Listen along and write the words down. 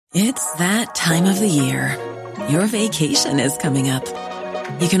It's that time of the year. Your vacation is coming up.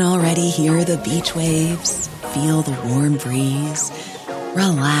 You can already hear the beach waves, feel the warm breeze,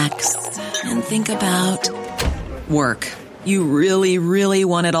 relax, and think about work. You really, really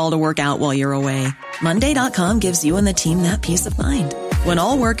want it all to work out while you're away. Monday.com gives you and the team that peace of mind. When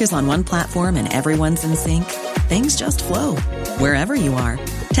all work is on one platform and everyone's in sync, things just flow. Wherever you are,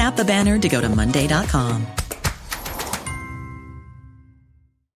 tap the banner to go to Monday.com.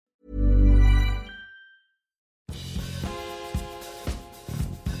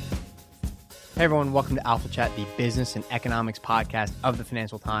 Hey everyone, welcome to Alpha Chat, the business and economics podcast of the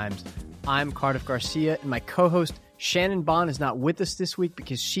Financial Times. I'm Cardiff Garcia, and my co-host Shannon Bond is not with us this week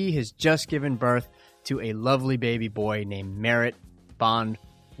because she has just given birth to a lovely baby boy named Merritt Bond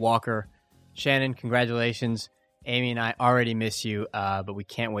Walker. Shannon, congratulations. Amy and I already miss you, but we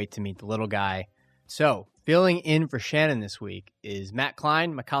can't wait to meet the little guy. So, filling in for Shannon this week is Matt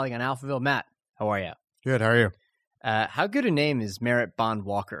Klein, my colleague on Alphaville. Matt, how are you? Good. How are you? How good a name is Merritt Bond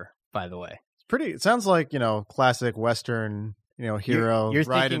Walker, by the way? It sounds like, classic Western, hero You're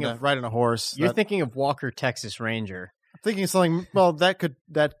riding a horse. You're thinking of Walker, Texas Ranger. I'm thinking something, well, that could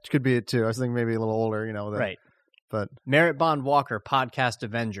be it too. I was thinking maybe a little older, right. But Merritt Bond Walker, podcast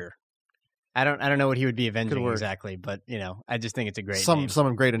Avenger. I don't know what he would be avenging exactly, but I just think it's a great name.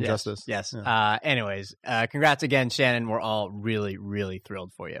 Some great injustice. Yes. Yeah. Anyways, congrats again, Shannon. We're all really, really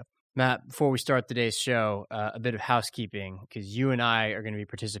thrilled for you. Matt, before we start today's show, a bit of housekeeping, because you and I are going to be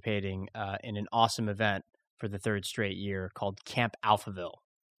participating in an awesome event for the third straight year called Camp Alphaville.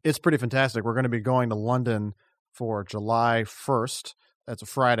 It's pretty fantastic. We're going to be going to London for July 1st. That's a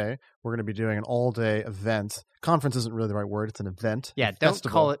Friday. We're going to be doing an all-day event. Conference isn't really the right word. It's an event. Yeah, don't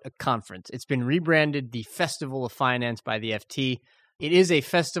call it a conference. It's been rebranded the Festival of Finance by the FT. It is a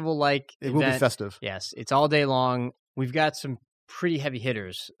festival-like event. It will be festive. Yes, it's all day long. We've got some pretty heavy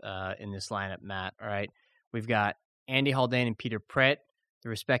hitters in this lineup, Matt. All right. We've got Andy Haldane and Peter Pratt, the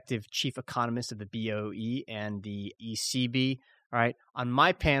respective chief economists of the BOE and the ECB. All right. On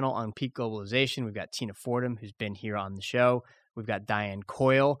my panel on peak globalization, we've got Tina Fordham, who's been here on the show. We've got Diane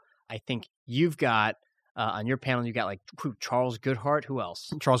Coyle. I think you've got on your panel, you got Charles Goodhart. Who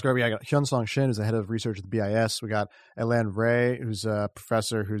else? Charles Goodhart. I got Hyun-Song Shin, who's the head of research at the BIS. We got Elaine Ray, who's a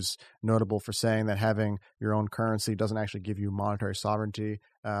professor who's notable for saying that having your own currency doesn't actually give you monetary sovereignty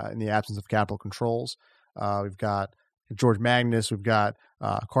in the absence of capital controls. We've got George Magnus. We've got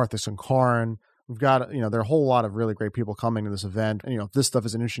Karthik Sankaran. We've got, there are a whole lot of really great people coming to this event. And, if this stuff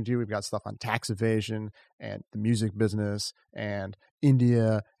is interesting to you, we've got stuff on tax evasion and the music business and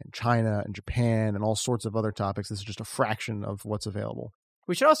India and China and Japan and all sorts of other topics. This is just a fraction of what's available.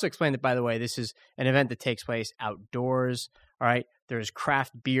 We should also explain that, by the way, this is an event that takes place outdoors. All right. There's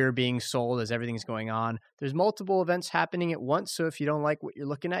craft beer being sold as everything's going on. There's multiple events happening at once. So if you don't like what you're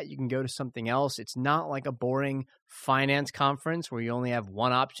looking at, you can go to something else. It's not like a boring finance conference where you only have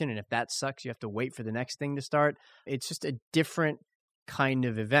one option. And if that sucks, you have to wait for the next thing to start. It's just a different kind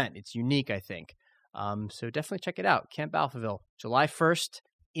of event. It's unique, I think. So definitely check it out. Camp Alphaville, July 1st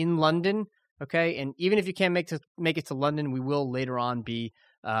in London. Okay. And even if you can't make it to London, we will later on be,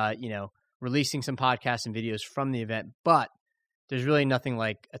 releasing some podcasts and videos from the event, but there's really nothing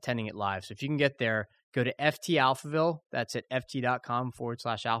like attending it live. So if you can get there, go to FT Alphaville. That's at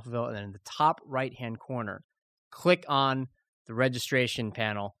ft.com/Alphaville. And then in the top right-hand corner, click on the registration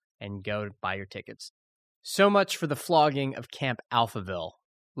panel and go to buy your tickets. So much for the flogging of Camp Alphaville.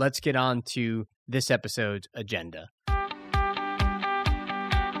 Let's get on to this episode's agenda.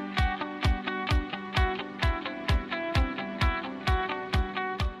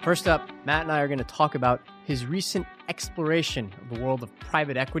 First up, Matt and I are going to talk about his recent exploration of the world of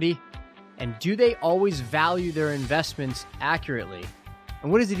private equity, and do they always value their investments accurately?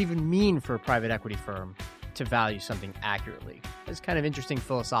 And what does it even mean for a private equity firm to value something accurately? It's kind of interesting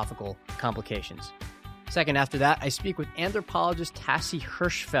philosophical complications. Second, after that, I speak with anthropologist Tassie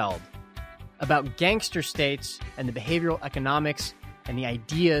Hirschfeld about gangster states and the behavioral economics and the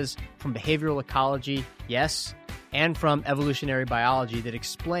ideas from behavioral ecology, yes, and from evolutionary biology that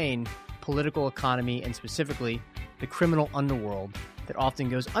explain political economy and specifically the criminal underworld that often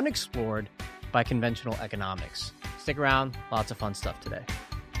goes unexplored by conventional economics. Stick around, lots of fun stuff today.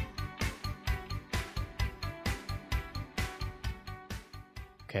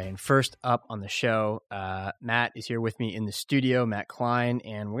 Okay, and first up on the show, Matt is here with me in the studio, Matt Klein,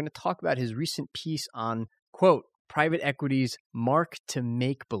 and we're going to talk about his recent piece on, quote, private equity's mark to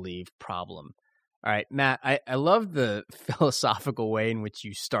make-believe problem. All right, Matt, I love the philosophical way in which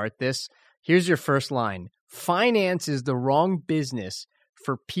you start this. Here's your first line. Finance is the wrong business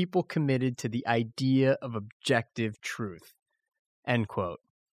for people committed to the idea of objective truth. End quote.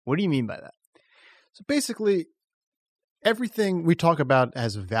 What do you mean by that? So basically, everything we talk about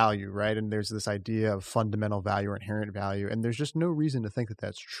has value, right? And there's this idea of fundamental value or inherent value, and there's just no reason to think that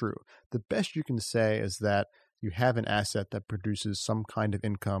that's true. The best you can say is that you have an asset that produces some kind of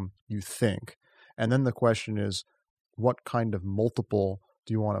income, you think. And then the question is, what kind of multiple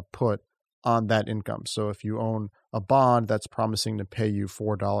do you want to put on that income? So if you own a bond that's promising to pay you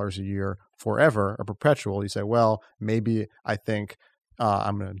 $4 a year forever, a perpetual, you say, well, maybe I think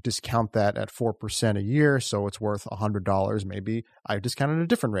I'm going to discount that at 4% a year, so it's worth $100. Maybe I discount it at a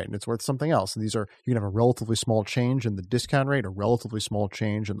different rate and it's worth something else. And these are, you can have a relatively small change in the discount rate, a relatively small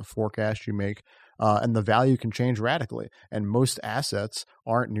change in the forecast you make, and the value can change radically. And most assets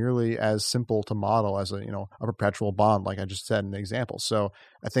aren't nearly as simple to model as a perpetual bond, like I just said in the example. So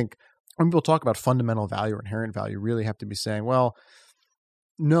I think when people talk about fundamental value or inherent value, you really have to be saying, well,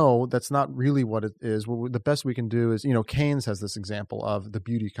 no, that's not really what it is. The best we can do is, Keynes has this example of the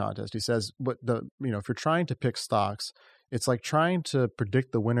beauty contest. He says, if you're trying to pick stocks, it's like trying to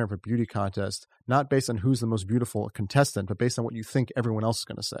predict the winner of a beauty contest, not based on who's the most beautiful contestant, but based on what you think everyone else is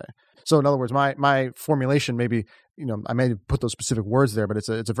going to say. So in other words, my formulation, maybe, I may put those specific words there, but it's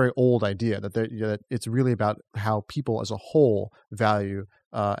a very old idea that it's really about how people as a whole value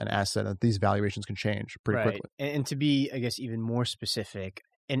an asset, and these valuations can change pretty quickly. And to be, I guess, even more specific,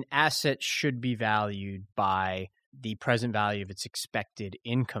 an asset should be valued by the present value of its expected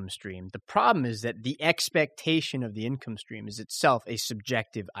income stream. The problem is that the expectation of the income stream is itself a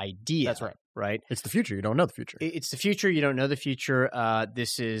subjective idea. That's right. Right? It's the future. You don't know the future. It's the future. You don't know the future.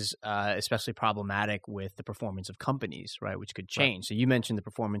 This is especially problematic with the performance of companies, right, which could change. Right. So you mentioned the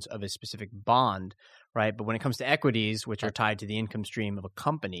performance of a specific bond, right? But when it comes to equities, which are tied to the income stream of a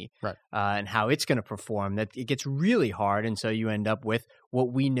company, right, and how it's going to perform, that it gets really hard. And so you end up with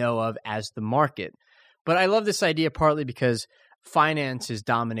what we know of as the market. But I love this idea partly because finance is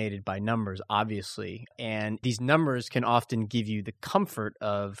dominated by numbers, obviously, and these numbers can often give you the comfort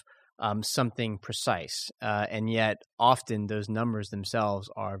of something precise. And yet often those numbers themselves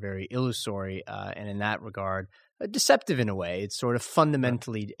are very illusory, and in that regard, deceptive in a way. It's sort of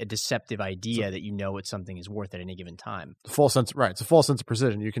fundamentally a deceptive idea that you know what something is worth at any given time. It's a false sense of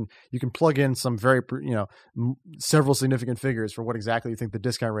precision. You can plug in some very, several significant figures for what exactly you think the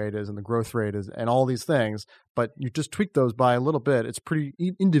discount rate is and the growth rate is and all these things, but you just tweak those by a little bit. It's pretty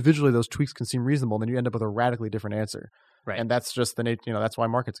individually, those tweaks can seem reasonable, and then you end up with a radically different answer. Right. And that's just the nature, that's why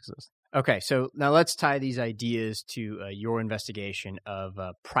markets exist. Okay. So now let's tie these ideas to your investigation of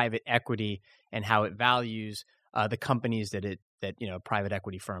private equity and how it values the companies that a private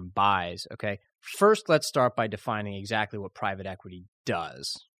equity firm buys. Okay. First, let's start by defining exactly what private equity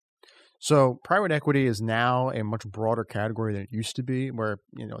does. So private equity is now a much broader category than it used to be, where,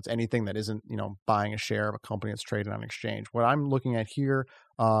 it's anything that isn't, buying a share of a company that's traded on exchange. What I'm looking at here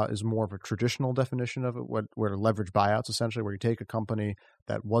is more of a traditional definition of it, where leverage buyouts, essentially, where you take a company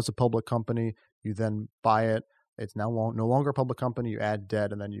that was a public company, you then buy it. It's now no longer a public company. You add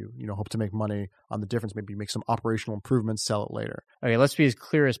debt, and then you hope to make money on the difference. Maybe you make some operational improvements, sell it later. Okay, let's be as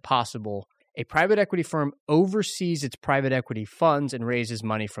clear as possible. A private equity firm oversees its private equity funds and raises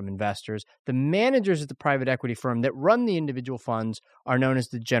money from investors. The managers at the private equity firm that run the individual funds are known as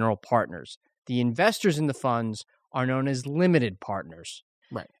the general partners. The investors in the funds are known as limited partners.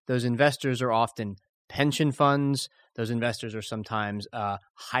 Right. Those investors are often pension funds. Those investors are sometimes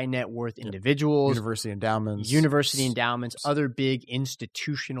high net worth individuals. University endowments, other big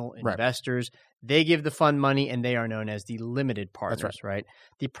institutional investors. Right. They give the fund money, and they are known as the limited partners. That's right.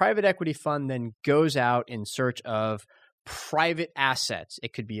 The private equity fund then goes out in search of private assets.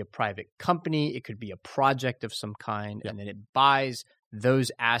 It could be a private company. It could be a project of some kind. Yep. And then it buys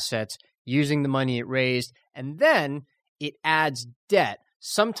those assets using the money it raised. And then it adds debt,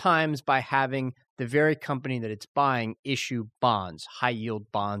 sometimes by having the very company that it's buying issue bonds,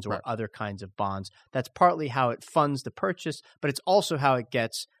 high-yield bonds or other kinds of bonds. That's partly how it funds the purchase, but it's also how it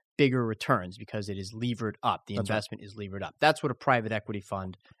gets bigger returns because it is levered up. The investment is levered up. That's what a private equity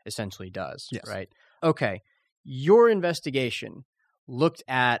fund essentially does, right? Okay. Your investigation looked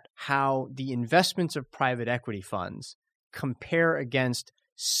at how the investments of private equity funds compare against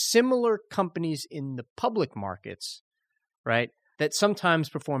similar companies in the public markets, right, that sometimes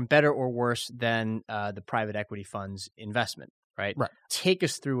perform better or worse than the private equity fund's investment, right? Right. Take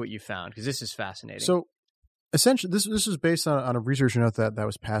us through what you found, because this is fascinating. So essentially, this is based on a research note that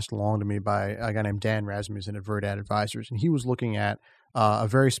was passed along to me by a guy named Dan Rasmussen at Verdad Advisors, and he was looking at a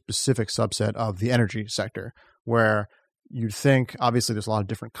very specific subset of the energy sector, where you'd think, obviously, there's a lot of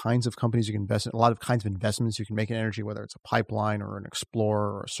different kinds of companies you can invest in, a lot of kinds of investments you can make in energy, whether it's a pipeline or an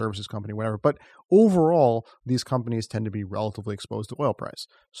explorer or a services company, whatever. But overall, these companies tend to be relatively exposed to oil price.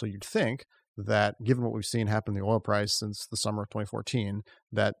 So you'd think that given what we've seen happen in the oil price since the summer of 2014,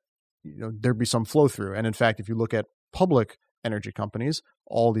 that there'd be some flow through. And in fact, if you look at public energy companies,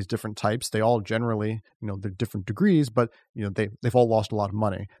 all these different types, they all generally, they're different degrees, but they've all lost a lot of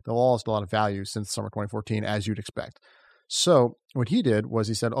money. They've all lost a lot of value since summer 2014, as you'd expect. So what he did was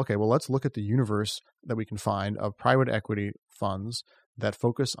he said, okay, well, let's look at the universe that we can find of private equity funds that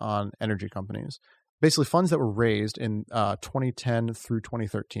focus on energy companies. Basically, funds that were raised in 2010 through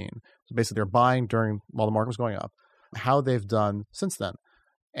 2013. So basically, they're buying while the market was going up, how they've done since then.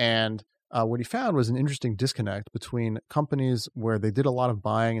 And what he found was an interesting disconnect between companies where they did a lot of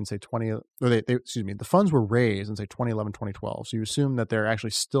buying in, say, the funds were raised in, say, 2011, 2012. So you assume that they're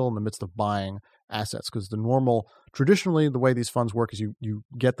actually still in the midst of buying assets, because traditionally, the way these funds work is you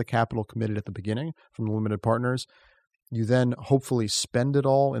get the capital committed at the beginning from the limited partners. You then hopefully spend it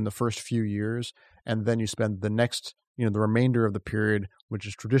all in the first few years, and then you spend the next, the remainder of the period, which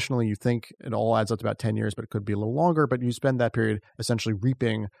is traditionally, you think it all adds up to about 10 years, but it could be a little longer, but you spend that period essentially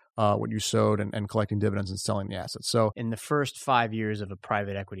reaping what you sowed and collecting dividends and selling the assets. So in the first 5 years of a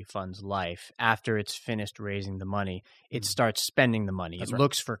private equity fund's life, after it's finished raising the money, it starts spending the money. It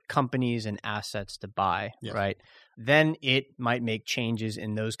looks for companies and assets to buy, right? Then it might make changes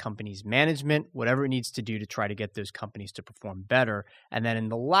in those companies' management, whatever it needs to do to try to get those companies to perform better. And then in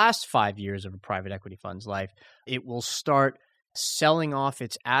the last 5 years of a private equity fund's life, it will start selling off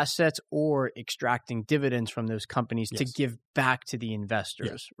its assets or extracting dividends from those companies to give back to the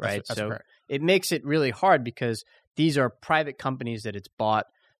investors, right? That's so correct. It makes it really hard because these are private companies that it's bought.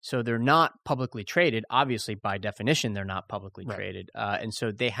 So they're not publicly traded. Obviously, by definition, they're not publicly traded. And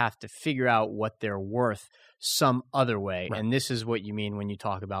so they have to figure out what they're worth some other way. Right. And this is what you mean when you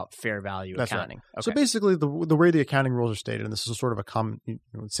talk about fair value accounting. Right. Okay. So basically, the way the accounting rules are stated, and this is sort of a common, it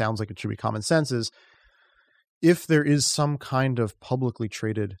sounds like it should be common sense, is if there is some kind of publicly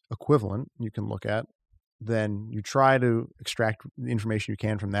traded equivalent you can look at, then you try to extract the information you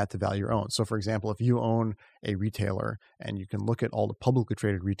can from that to value your own. So for example, if you own a retailer and you can look at all the publicly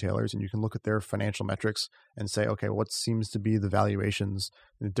traded retailers and you can look at their financial metrics and say, okay, what seems to be the valuations,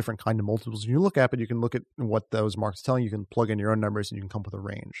 the different kind of multiples you look at, but you can look at what those markets tell you. You can plug in your own numbers and you can come up with a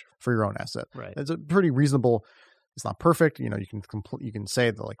range for your own asset. Right. It's a pretty reasonable. It's not perfect. You can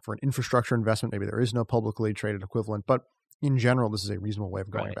say that, like, for an infrastructure investment, maybe there is no publicly traded equivalent, but in general, this is a reasonable way of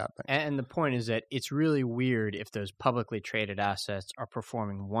going about things. And the point is that it's really weird if those publicly traded assets are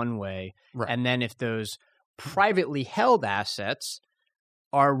performing one way, and then if those privately held assets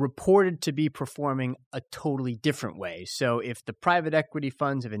are reported to be performing a totally different way. So if the private equity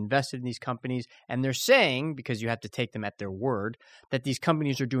funds have invested in these companies and they're saying, because you have to take them at their word, that these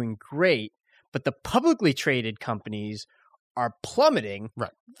companies are doing great, but the publicly traded companies are plummeting,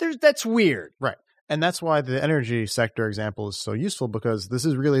 that's weird. Right. And that's why the energy sector example is so useful, because this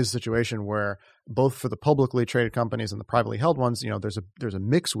is really a situation where both for the publicly traded companies and the privately held ones, there's a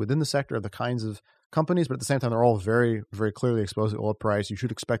mix within the sector of the kinds of companies, but at the same time, they're all very, very clearly exposed to oil price. You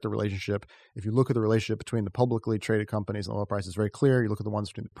should expect a relationship. If you look at the relationship between the publicly traded companies and oil price, it's very clear. You look at the ones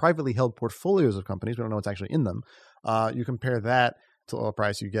between the privately held portfolios of companies, we don't know what's actually in them. You compare that to oil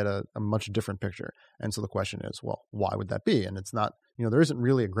price, you get a much different picture. And so the question is, well, why would that be? And it's not, there isn't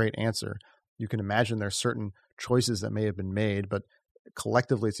really a great answer. You can imagine there's certain choices that may have been made, but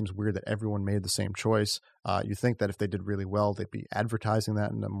collectively it seems weird that everyone made the same choice. You think that if they did really well, they'd be advertising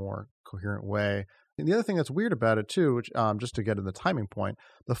that in a more coherent way. And the other thing that's weird about it too, which just to get to the timing point,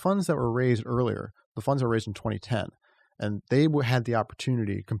 the funds that were raised earlier, the funds that were raised in 2010, and they had the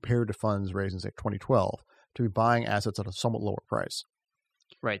opportunity compared to funds raised in, say, 2012, to be buying assets at a somewhat lower price.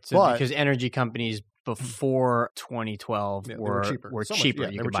 Right. So because energy companies before 2012 were cheaper.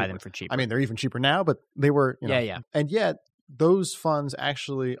 You could buy them for cheaper. I mean, they're even cheaper now, but they were, And yet those funds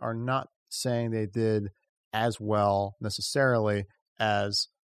actually are not saying they did as well necessarily as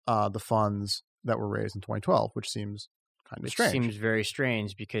the funds that were raised in 2012, which seems kind of strange. It seems very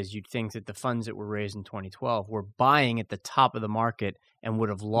strange because you'd think that the funds that were raised in 2012 were buying at the top of the market and would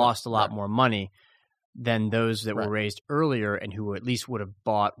have lost a lot more money than those that were raised earlier and who at least would have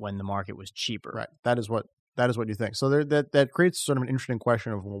bought when the market was cheaper. Right. That is what you think. So that creates sort of an interesting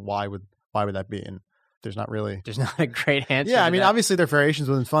question of, well, why would that be? And there's not a great answer. Yeah, I mean, obviously there are variations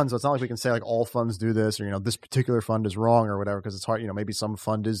within funds, so it's not like we can say like all funds do this, or this particular fund is wrong or whatever, because it's hard. Maybe some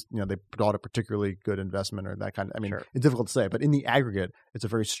fund is they bought a particularly good investment or that kind of. I mean, It's difficult to say, but in the aggregate, it's a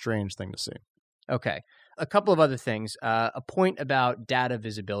very strange thing to see. Okay, a couple of other things. A point about data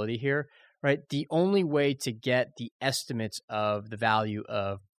visibility here. right? The only way to get the estimates of the value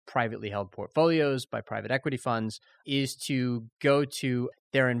of privately held portfolios by private equity funds is to go to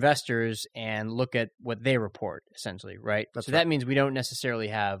their investors and look at what they report, essentially, right? That's so right. that means we don't necessarily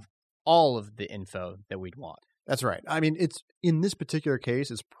have all of the info that we'd want. That's right. I mean, it's in this particular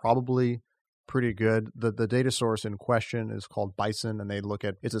case, it's probably pretty good. The data source in question is called Bison, and they look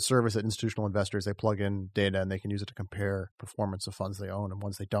at, it's a service that institutional investors, they plug in data and they can use it to compare performance of funds they own and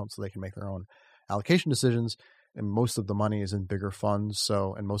ones they don't, so they can make their own allocation decisions. And most of the money is in bigger funds.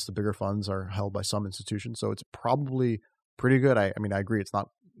 And most of the bigger funds are held by some institutions. So it's probably pretty good. I mean, I agree. It's not,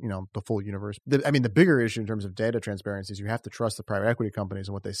 the full universe. The bigger issue in terms of data transparency is you have to trust the private equity companies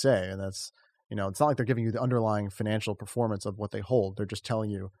and what they say. And that's, it's not like they're giving you the underlying financial performance of what they hold. They're just telling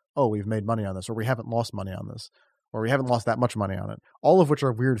you, oh, we've made money on this, or we haven't lost money on this, or we haven't lost that much money on it. All of which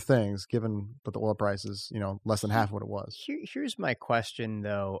are weird things, given that the oil price is, less than half what it was. Here's my question,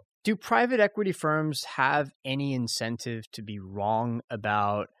 though. Do private equity firms have any incentive to be wrong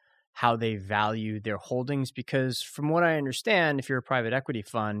about how they value their holdings? Because from what I understand, if you're a private equity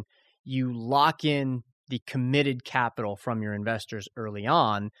fund, you lock in the committed capital from your investors early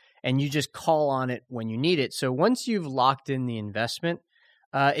on, and you just call on it when you need it. So once you've locked in the investment,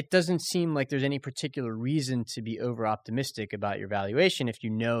 it doesn't seem like there's any particular reason to be over-optimistic about your valuation if you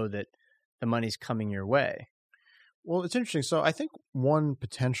know that the money's coming your way. Well, it's interesting. So I think one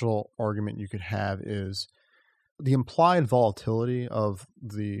potential argument you could have is the implied volatility of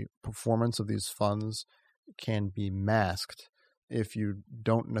the performance of these funds can be masked if you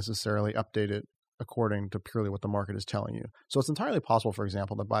don't necessarily update it according to purely what the market is telling you. So it's entirely possible, for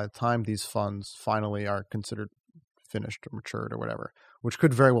example, that by the time these funds finally are considered finished or matured or whatever, which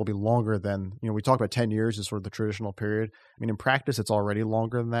could very well be longer than, we talk about 10 years is sort of the traditional period. I mean, in practice, it's already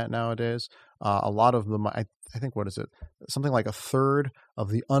longer than that nowadays. A lot of them, I think, what is it? Something like a third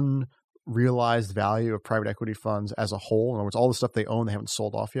of the unrealized value of private equity funds as a whole, in other words, all the stuff they own, they haven't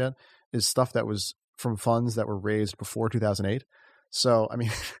sold off yet, is stuff that was from funds that were raised before 2008. So, I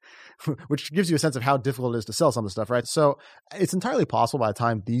mean, which gives you a sense of how difficult it is to sell some of the stuff, right? So it's entirely possible by the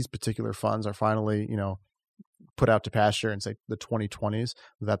time these particular funds are finally, put out to pasture in, say, the 2020s,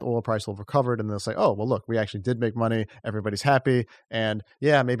 that the oil price will have recovered, and they'll say, oh, well, look, we actually did make money. Everybody's happy. And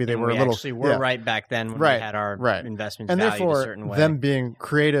yeah, maybe they were a little... actually were right back then when we had our investments and valued therefore, a certain way. Them being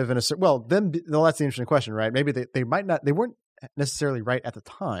creative in a certain... Well, that's the interesting question, right? Maybe they might not... They weren't necessarily right at the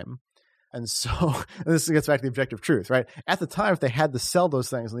time. And so this gets back to the objective truth, right? At the time, if they had to sell those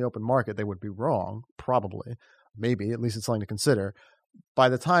things in the open market, they would be wrong, probably. Maybe, at least it's something to consider. By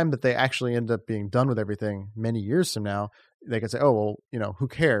the time that they actually end up being done with everything many years from now, they can say, oh, well, who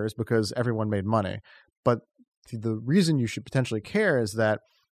cares, because everyone made money. But the reason you should potentially care is that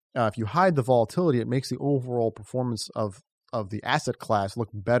if you hide the volatility, it makes the overall performance of the asset class look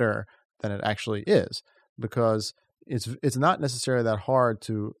better than it actually is, because it's not necessarily that hard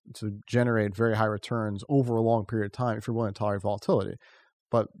to generate very high returns over a long period of time if you're willing to tolerate volatility.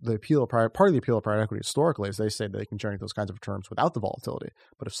 But the appeal of part of the appeal of private equity historically is they say that they can generate those kinds of returns without the volatility.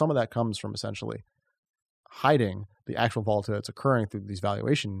 But if some of that comes from essentially hiding the actual volatility that's occurring through these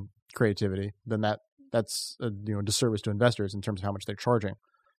valuation creativity, then that's a disservice to investors in terms of how much they're charging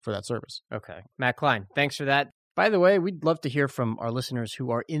for that service. Okay. Matt Klein, thanks for that. By the way, we'd love to hear from our listeners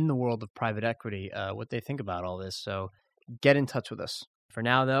who are in the world of private equity, what they think about all this. So get in touch with us. For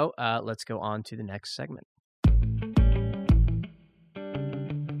now, though, let's go on to the next segment.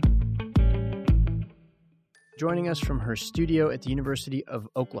 Joining us from her studio at the University of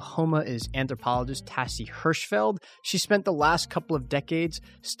Oklahoma is anthropologist Tassie Hirschfeld. She spent the last couple of decades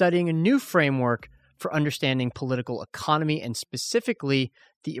studying a new framework for understanding political economy and specifically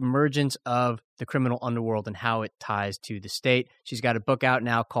the emergence of the criminal underworld and how it ties to the state. She's got a book out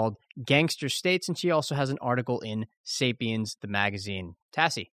now called Gangster States, and she also has an article in Sapiens, the magazine.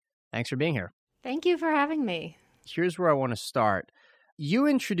 Tassie, thanks for being here. Thank you for having me. Here's where I want to start. You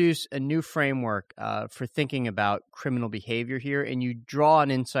introduce a new framework for thinking about criminal behavior here, and you draw on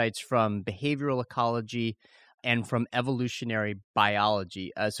insights from behavioral ecology and from evolutionary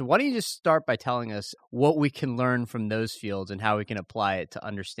biology. So why don't you just start by telling us what we can learn from those fields and how we can apply it to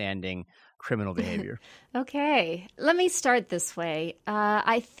understanding criminal behavior? Okay, let me start this way.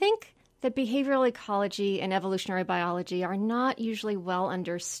 I think that behavioral ecology and evolutionary biology are not usually well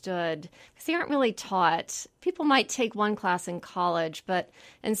understood because they aren't really taught. People might take one class in college,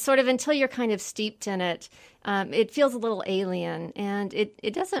 and sort of until you're kind of steeped in it, it feels a little alien, and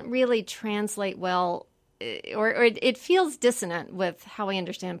it doesn't really translate well, or it feels dissonant with how we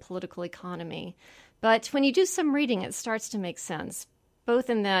understand political economy. But when you do some reading, it starts to make sense, both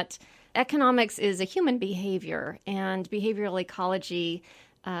in that economics is a human behavior, and behavioral ecology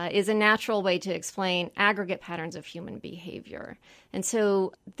is a natural way to explain aggregate patterns of human behavior. And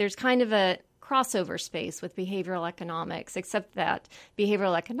so there's kind of a crossover space with behavioral economics, except that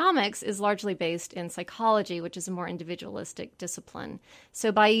behavioral economics is largely based in psychology, which is a more individualistic discipline.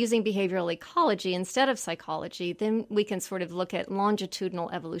 So by using behavioral ecology instead of psychology, then we can sort of look at longitudinal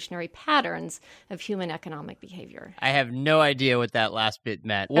evolutionary patterns of human economic behavior. I have no idea what that last bit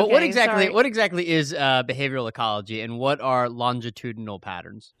meant. Okay, What exactly sorry. is behavioral ecology, and what are longitudinal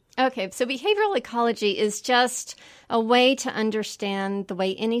patterns? Okay, so behavioral ecology is just a way to understand the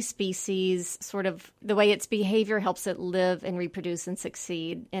way any species, sort of the way its behavior helps it live and reproduce and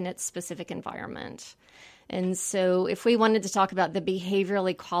succeed in its specific environment. And so if we wanted to talk about the behavioral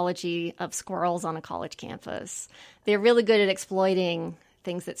ecology of squirrels on a college campus, they're really good at exploiting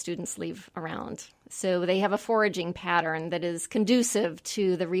things that students leave around. So they have a foraging pattern that is conducive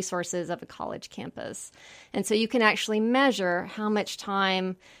to the resources of a college campus. And so you can actually measure how much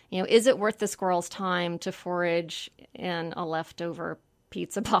time, is it worth the squirrel's time to forage in a leftover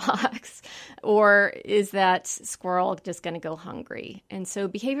pizza box? Or is that squirrel just going to go hungry? And so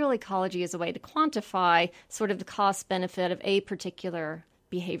behavioral ecology is a way to quantify sort of the cost benefit of a particular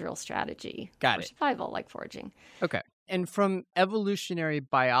behavioral strategy for survival, like foraging. Okay. And from evolutionary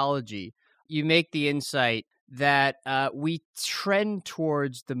biology, you make the insight that we trend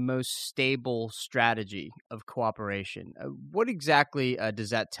towards the most stable strategy of cooperation. What exactly does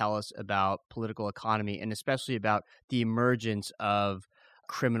that tell us about political economy, and especially about the emergence of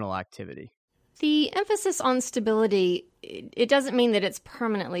criminal activity? The emphasis on stability, it doesn't mean that it's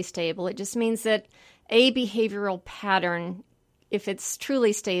permanently stable. It just means that a behavioral pattern, if it's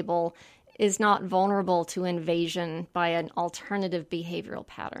truly stable, is not vulnerable to invasion by an alternative behavioral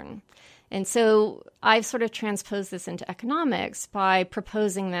pattern. And so I've sort of transposed this into economics by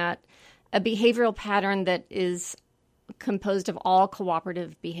proposing that a behavioral pattern that is composed of all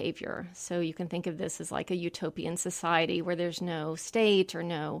cooperative behavior. So you can think of this as like a utopian society where there's no state or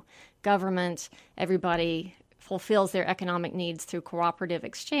no government. Everybody fulfills their economic needs through cooperative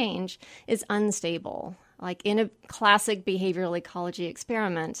exchange is unstable. Like in a classic behavioral ecology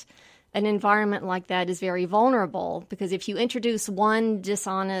experiment, an environment like that is very vulnerable because if you introduce one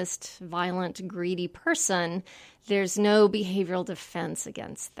dishonest, violent, greedy person, there's no behavioral defense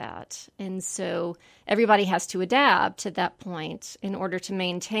against that. And so everybody has to adapt at that point in order to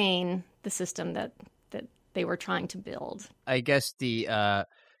maintain the system that they were trying to build. I guess the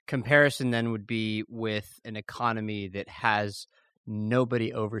comparison then would be with an economy that has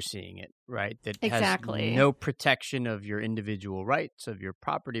nobody overseeing it, right? That Exactly. has no protection of your individual rights, of your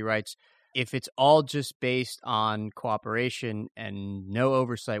property rights. If it's all just based on cooperation and no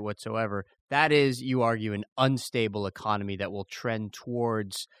oversight whatsoever, that is, you argue, an unstable economy that will trend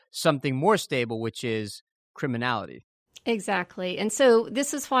towards something more stable, which is criminality. Exactly. And so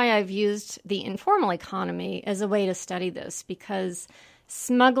this is why I've used the informal economy as a way to study this, because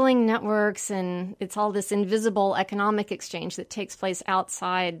smuggling networks and it's all this invisible economic exchange that takes place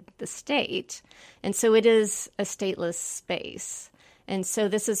outside the state. And so it is a stateless space. And so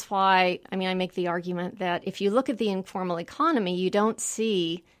this is why, I make the argument that if you look at the informal economy, you don't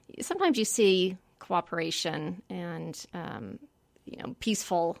see, sometimes you see cooperation and,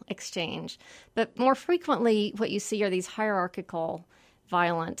 peaceful exchange. But more frequently, what you see are these hierarchical,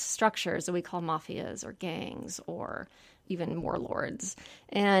 violent structures that we call mafias or gangs or even warlords.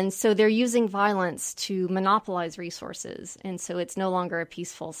 And so they're using violence to monopolize resources. And so it's no longer a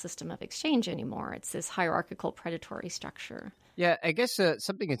peaceful system of exchange anymore. It's this hierarchical predatory structure. Yeah, I guess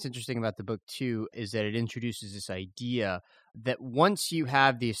something that's interesting about the book, too, is that it introduces this idea that once you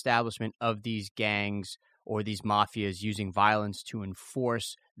have the establishment of these gangs or these mafias using violence to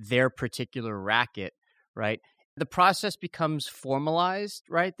enforce their particular racket, right, the process becomes formalized,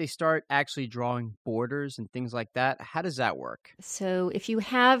 right? They start actually drawing borders and things like that. How does that work? So if you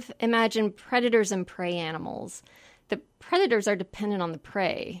imagine predators and prey animals, the predators are dependent on the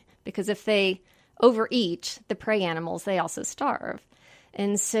prey because if they overeat the prey animals, they also starve.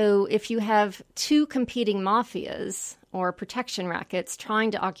 And so if you have two competing mafias or protection rackets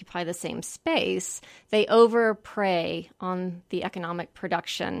trying to occupy the same space, they over-prey on the economic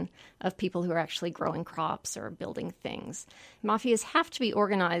production of people who are actually growing crops or building things. Mafias have to be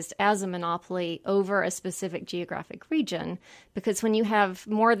organized as a monopoly over a specific geographic region because when you have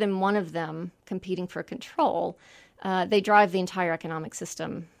more than one of them competing for control, they drive the entire economic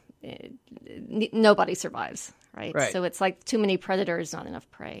system. Nobody survives, right? So it's like too many predators, not enough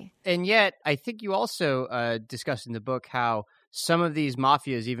prey. And yet, I think you also discussed in the book how some of these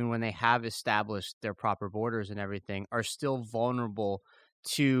mafias, even when they have established their proper borders and everything, are still vulnerable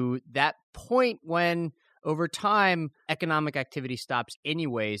to that point when over time, economic activity stops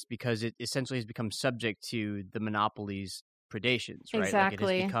anyways because it essentially has become subject to the monopolies' predations, right? Exactly.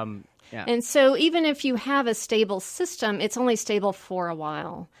 Like it has become, yeah. And so even if you have a stable system, it's only stable for a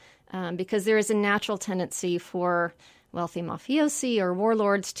while because there is a natural tendency for wealthy mafiosi or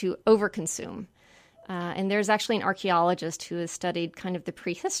warlords to overconsume. And there's actually an archaeologist who has studied kind of the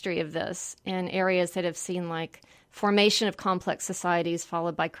prehistory of this in areas that have seen like formation of complex societies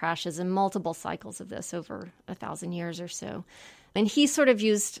followed by crashes and multiple cycles of this over 1,000 years or so. And he sort of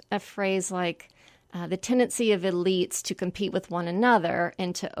used a phrase like the tendency of elites to compete with one another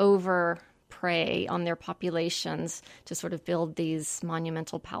and to over-prey on their populations to sort of build these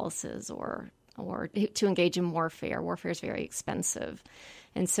monumental palaces or to engage in warfare. Warfare is very expensive.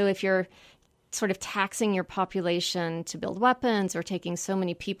 And so if you're sort of taxing your population to build weapons or taking so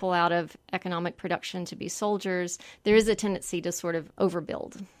many people out of economic production to be soldiers, there is a tendency to sort of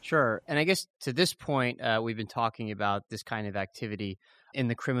overbuild. Sure. And I guess to this point, we've been talking about this kind of activity in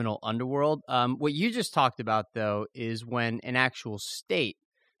the criminal underworld. What you just talked about, though, is when an actual state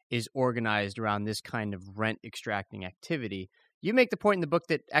is organized around this kind of rent-extracting activity. You make the point in the book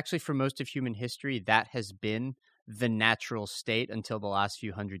that actually for most of human history, that has been the natural state until the last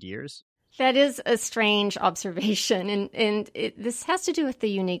few hundred years. That is a strange observation, and this has to do with the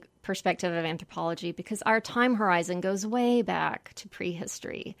unique perspective of anthropology because our time horizon goes way back to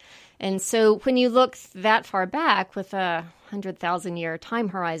prehistory. And so when you look that far back with a 100,000-year time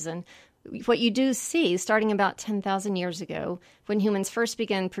horizon, what you do see, starting about 10,000 years ago, when humans first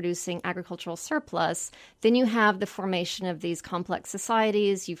began producing agricultural surplus, then you have the formation of these complex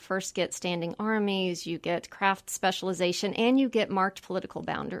societies. You first get standing armies, you get craft specialization, and you get marked political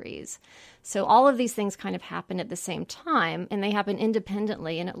boundaries. So all of these things kind of happen at the same time, and they happen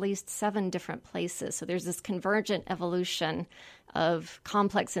independently in at least 7 different places. So there's this convergent evolution of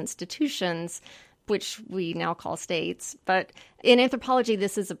complex institutions, which we now call states. But in anthropology,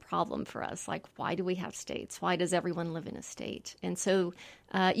 this is a problem for us. Like, why do we have states? Why does everyone live in a state? And so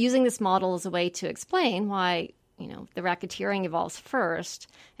using this model as a way to explain why, the racketeering evolves first,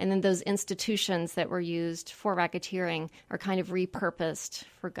 and then those institutions that were used for racketeering are kind of repurposed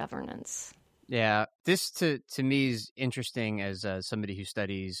for governance. Yeah, this to me is interesting as somebody who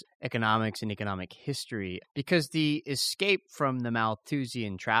studies economics and economic history, because the escape from the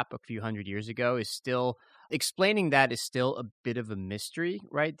Malthusian trap a few hundred years ago is still, explaining that is still a bit of a mystery,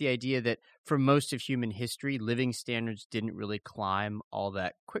 right? The idea that for most of human history, living standards didn't really climb all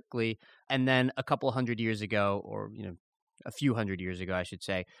that quickly. And then a couple hundred years ago, or, a few hundred years ago, I should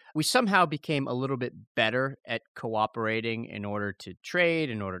say, we somehow became a little bit better at cooperating in order to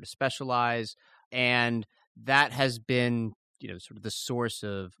trade, in order to specialize. And that has been, sort of the source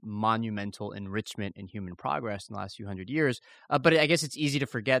of monumental enrichment in human progress in the last few hundred years. But I guess it's easy to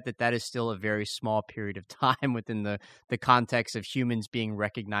forget that that is still a very small period of time within the context of humans being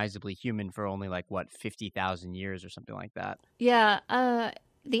recognizably human for only 50,000 years or something like that. Yeah.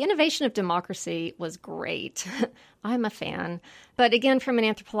 The innovation of democracy was great. I'm a fan. But again, from an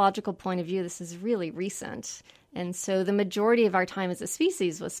anthropological point of view, this is really recent. And so the majority of our time as a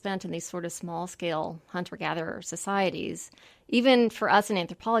species was spent in these sort of small-scale hunter-gatherer societies. Even for us in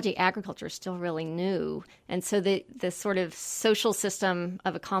anthropology, agriculture is still really new. And so the sort of social system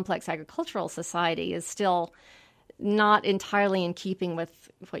of a complex agricultural society is still not entirely in keeping with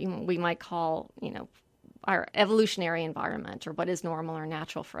what we might call, our evolutionary environment or what is normal or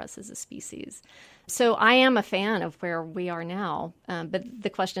natural for us as a species. So I am a fan of where we are now, but the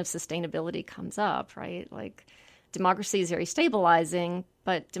question of sustainability comes up, right? Like democracy is very stabilizing,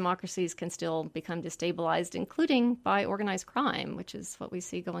 but democracies can still become destabilized, including by organized crime, which is what we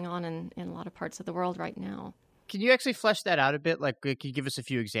see going on in a lot of parts of the world right now. Can you actually flesh that out a bit? Can you give us a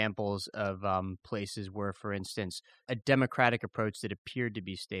few examples of places where, for instance, a democratic approach that appeared to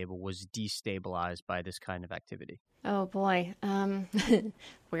be stable was destabilized by this kind of activity? Oh, boy.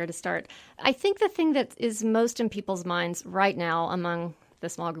 Where to start? I think the thing that is most in people's minds right now among the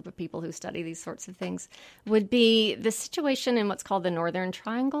small group of people who study these sorts of things would be the situation in what's called the Northern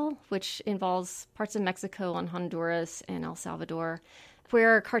Triangle, which involves parts of Mexico and Honduras and El Salvador,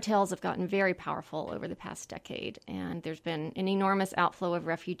 where cartels have gotten very powerful over the past decade. And there's been an enormous outflow of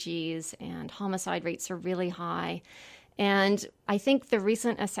refugees, and homicide rates are really high. And I think the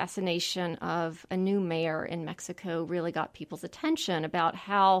recent assassination of a new mayor in Mexico really got people's attention about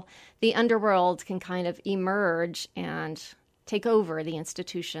how the underworld can kind of emerge and take over the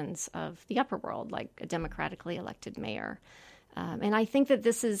institutions of the upper world, like a democratically elected mayor. And I think that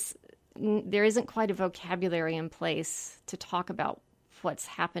there isn't quite a vocabulary in place to talk about what's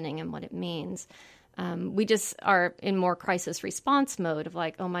happening and what it means. We just are in more crisis response mode of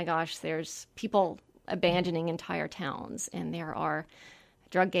oh my gosh, there's people abandoning entire towns, and there are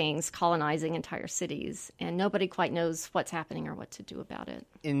drug gangs colonizing entire cities, and nobody quite knows what's happening or what to do about it.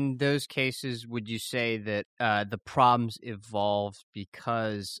 In those cases, would you say that the problems evolved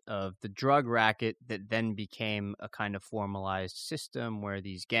because of the drug racket that then became a kind of formalized system where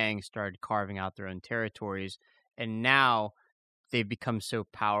these gangs started carving out their own territories, and now they've become so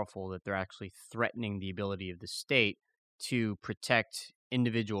powerful that they're actually threatening the ability of the state to protect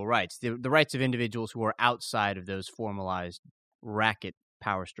individual rights, the rights of individuals who are outside of those formalized racket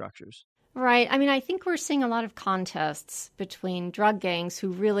power structures? Right. I mean, I think we're seeing a lot of contests between drug gangs who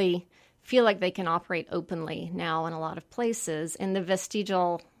really feel like they can operate openly now in a lot of places and the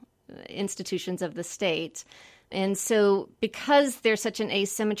vestigial institutions of the state. And so because there's such an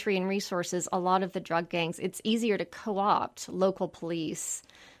asymmetry in resources, a lot of the drug gangs, it's easier to co-opt local police.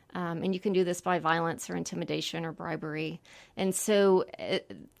 And you can do this by violence or intimidation or bribery. And so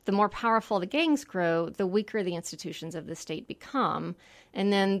the more powerful the gangs grow, the weaker the institutions of the state become.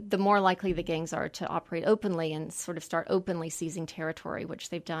 And then the more likely the gangs are to operate openly and sort of start openly seizing territory, which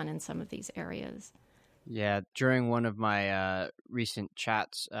they've done in some of these areas. Yeah, during one of my recent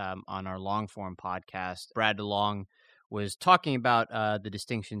chats on our long form podcast, Brad DeLong was talking about the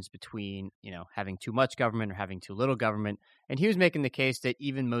distinctions between, having too much government or having too little government. And he was making the case that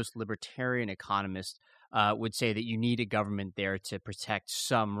even most libertarian economists would say that you need a government there to protect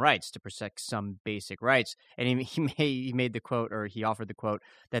some rights, to protect some basic rights. And he made the quote, or he offered the quote,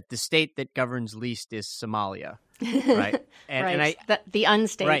 that the state that governs least is Somalia. Right. Right. The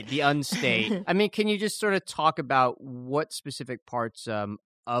unstate. Right. The unstate. I mean, can you just sort of talk about what specific parts of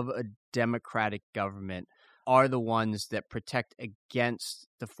a democratic government are the ones that protect against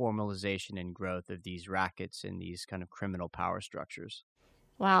the formalization and growth of these rackets and these kind of criminal power structures?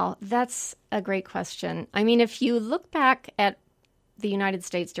 Wow, that's a great question. I mean, if you look back at the United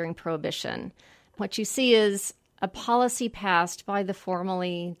States during Prohibition, what you see is a policy passed by the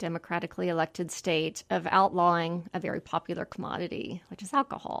formally democratically elected state of outlawing a very popular commodity, which is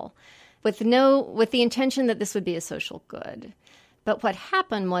alcohol, with the intention that this would be a social good. But what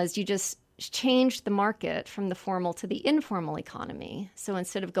happened was you just changed the market from the formal to the informal economy. So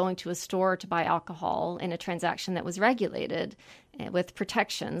instead of going to a store to buy alcohol in a transaction that was regulated with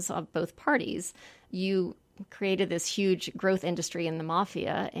protections of both parties, you created this huge growth industry in the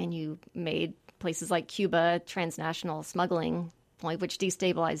mafia, and you made places like Cuba transnational smuggling, which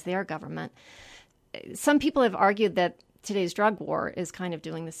destabilized their government. Some people have argued that today's drug war is kind of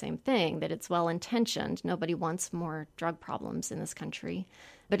doing the same thing, that it's well-intentioned. Nobody wants more drug problems in this country.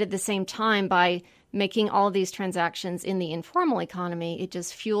 But at the same time, by making all of these transactions in the informal economy, it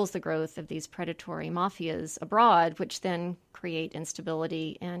just fuels the growth of these predatory mafias abroad, which then create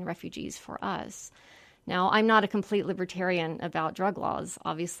instability and refugees for us. Now, I'm not a complete libertarian about drug laws.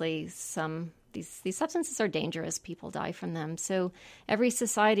 Obviously, these substances are dangerous. People die from them. So every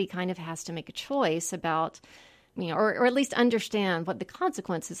society kind of has to make a choice about, or at least understand what the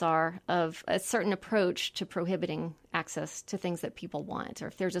consequences are of a certain approach to prohibiting access to things that people want, or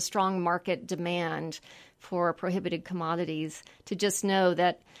if there's a strong market demand for prohibited commodities, to just know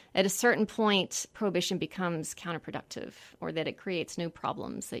that at a certain point, prohibition becomes counterproductive, or that it creates new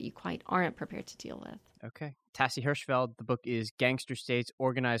problems that you quite aren't prepared to deal with. Okay. Tassie Hirschfeld, the book is Gangster States,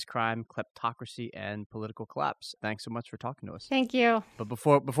 Organized Crime, Kleptocracy, and Political Collapse. Thanks so much for talking to us. Thank you. But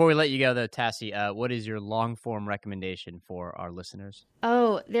before we let you go, though, Tassie, what is your long-form recommendation for our listeners?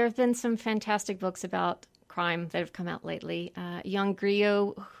 Oh, there have been some fantastic books about crime that have come out lately. Young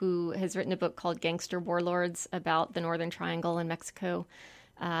Grillo, who has written a book called Gangster Warlords about the Northern Triangle in Mexico.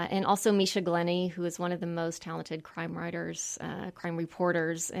 And also Misha Glenny, who is one of the most talented crime writers, crime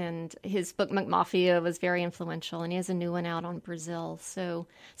reporters. And his book, McMafia, was very influential. And he has a new one out on Brazil. So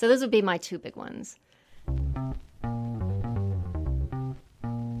those would be my two big ones.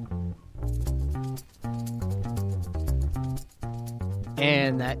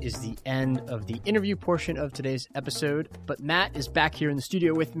 And that is the end of the interview portion of today's episode. But Matt is back here in the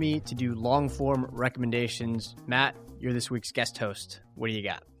studio with me to do long-form recommendations. Matt, you're this week's guest host. What do you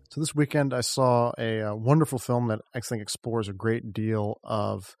got? So this weekend I saw a wonderful film that I think explores a great deal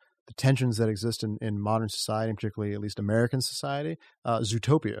of the tensions that exist in modern society, particularly at least American society,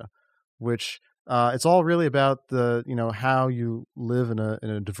 Zootopia, which it's all really about the how you live in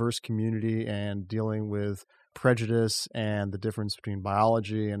a diverse community and dealing with prejudice and the difference between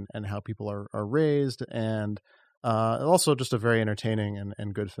biology and how people are raised, and also just a very entertaining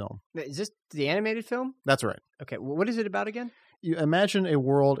and good film. Is this the animated film? That's right. Okay, what is it about again? You imagine a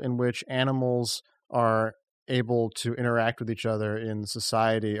world in which animals are able to interact with each other in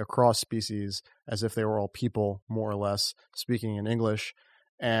society across species as if they were all people, more or less, speaking in English.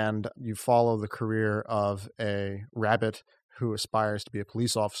 and you follow the career of a rabbit who aspires to be a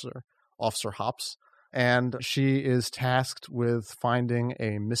police officer, Officer Hops. And she is tasked with finding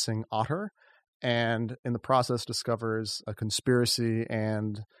a missing otter, and in the process discovers a conspiracy,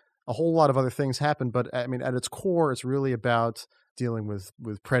 and a whole lot of other things happen. But I mean, at its core, it's really about dealing with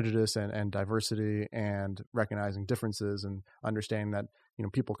prejudice and diversity, and recognizing differences, and understanding that, you know,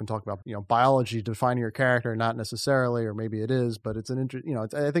 people can talk about, you know, biology defining your character, not necessarily, or maybe it is, but it's an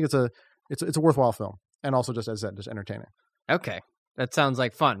I think it's a worthwhile film, and also, just as I said, just entertaining. Okay. That sounds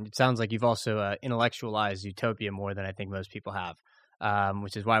like fun. It sounds like you've also intellectualized Utopia more than I think most people have,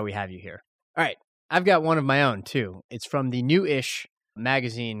 which is why we have you here. All right. I've got one of my own, too. It's from the new-ish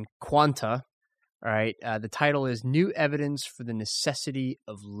magazine Quanta. All right. The title is New Evidence for the Necessity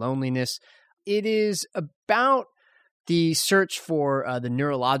of Loneliness. It is about the search for the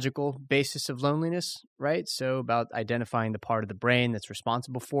neurological basis of loneliness, right? So about identifying the part of the brain that's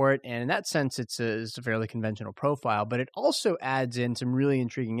responsible for it. And in that sense, it's a fairly conventional profile, but it also adds in some really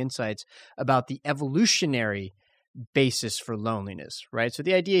intriguing insights about the evolutionary basis for loneliness, right? So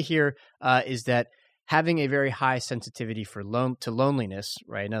the idea here is that having a very high sensitivity to loneliness,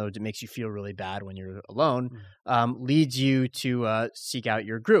 right? In other words, it makes you feel really bad when you're alone, leads you to seek out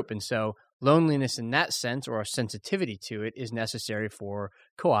your group. And so loneliness in that sense, or a sensitivity to it, is necessary for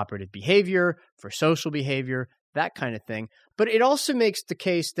cooperative behavior, for social behavior, that kind of thing. But it also makes the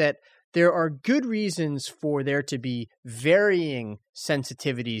case that there are good reasons for there to be varying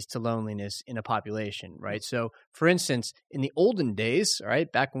sensitivities to loneliness in a population, right? So, for instance, in the olden days,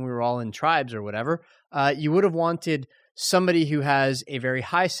 right, back when we were all in tribes or whatever, you would have wanted somebody who has a very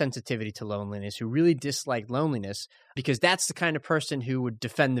high sensitivity to loneliness, who really disliked loneliness, because that's the kind of person who would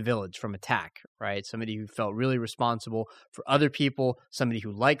defend the village from attack, right? Somebody who felt really responsible for other people, somebody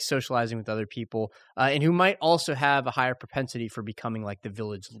who liked socializing with other people, and who might also have a higher propensity for becoming like the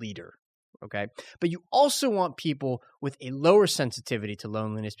village leader. Okay. But you also want people with a lower sensitivity to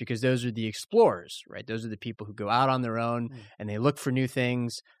loneliness, because those are the explorers, right? Those are the people who go out on their own and they look for new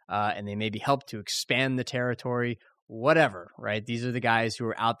things, and they maybe help to expand the territory, whatever, right? These are the guys who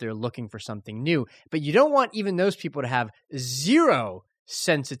are out there looking for something new. But you don't want even those people to have zero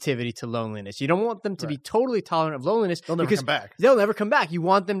sensitivity to loneliness. You don't want them to be totally tolerant of loneliness. They'll never come back. They'll never come back. You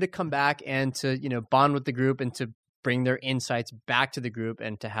want them to come back and to, you know, bond with the group and to bring their insights back to the group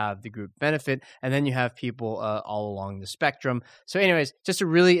and to have the group benefit. And then you have people all along the spectrum. So anyways, just a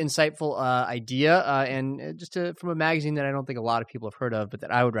really insightful idea, and just from a magazine that I don't think a lot of people have heard of, but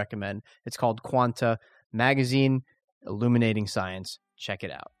that I would recommend. It's called Quanta Magazine, Illuminating Science. Check it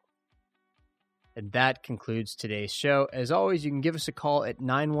out. And that concludes today's show. As always, you can give us a call at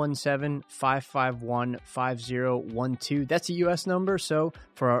 917-551-5012. That's a U.S. number. So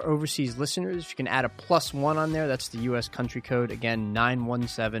for our overseas listeners, you can add a +1 on there. That's the U.S. country code. Again,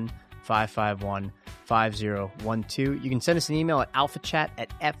 917-551-5012. You can send us an email at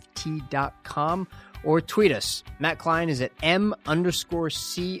alphachat@ft.com or tweet us. Matt Klein is at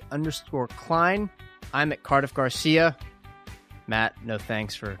M_C_Klein. I'm at Cardiff Garcia. Matt, no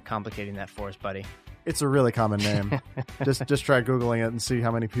thanks for complicating that for us, buddy. It's a really common name. just try Googling it and see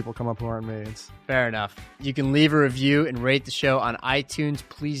how many people come up who aren't me. Fair enough. You can leave a review and rate the show on iTunes.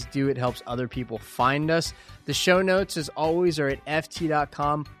 Please do. It helps other people find us. The show notes, as always, are at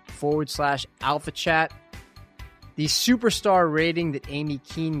ft.com/alphachat. The superstar rating that Amy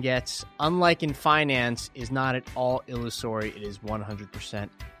Keene gets, unlike in finance, is not at all illusory. It is 100%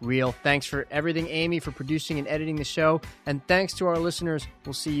 real. Thanks for everything, Amy, for producing and editing the show. And thanks to our listeners.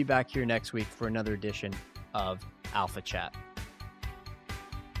 We'll see you back here next week for another edition of Alpha Chat.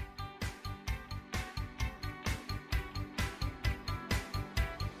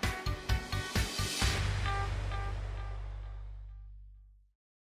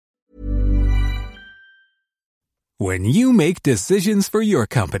 When you make decisions for your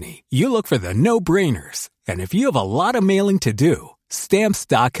company, you look for the no-brainers. And if you have a lot of mailing to do,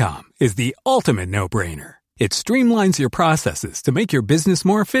 Stamps.com is the ultimate no-brainer. It streamlines your processes to make your business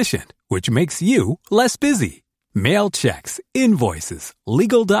more efficient, which makes you less busy. Mail checks, invoices,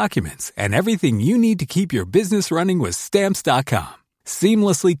 legal documents, and everything you need to keep your business running with Stamps.com.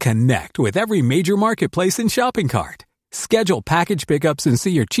 Seamlessly connect with every major marketplace and shopping cart. Schedule package pickups and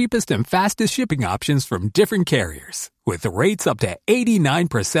see your cheapest and fastest shipping options from different carriers, with rates up to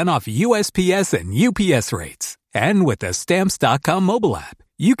 89% off USPS and UPS rates. And with the Stamps.com mobile app,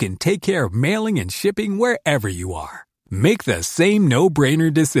 you can take care of mailing and shipping wherever you are. Make the same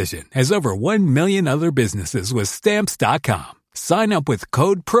no-brainer decision as over 1 million other businesses with Stamps.com. Sign up with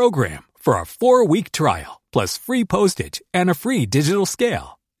code PROGRAM for a 4-week trial, plus free postage and a free digital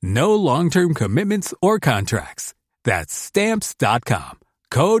scale. No long-term commitments or contracts. That's Stamps.com.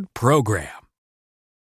 Code PROGRAM.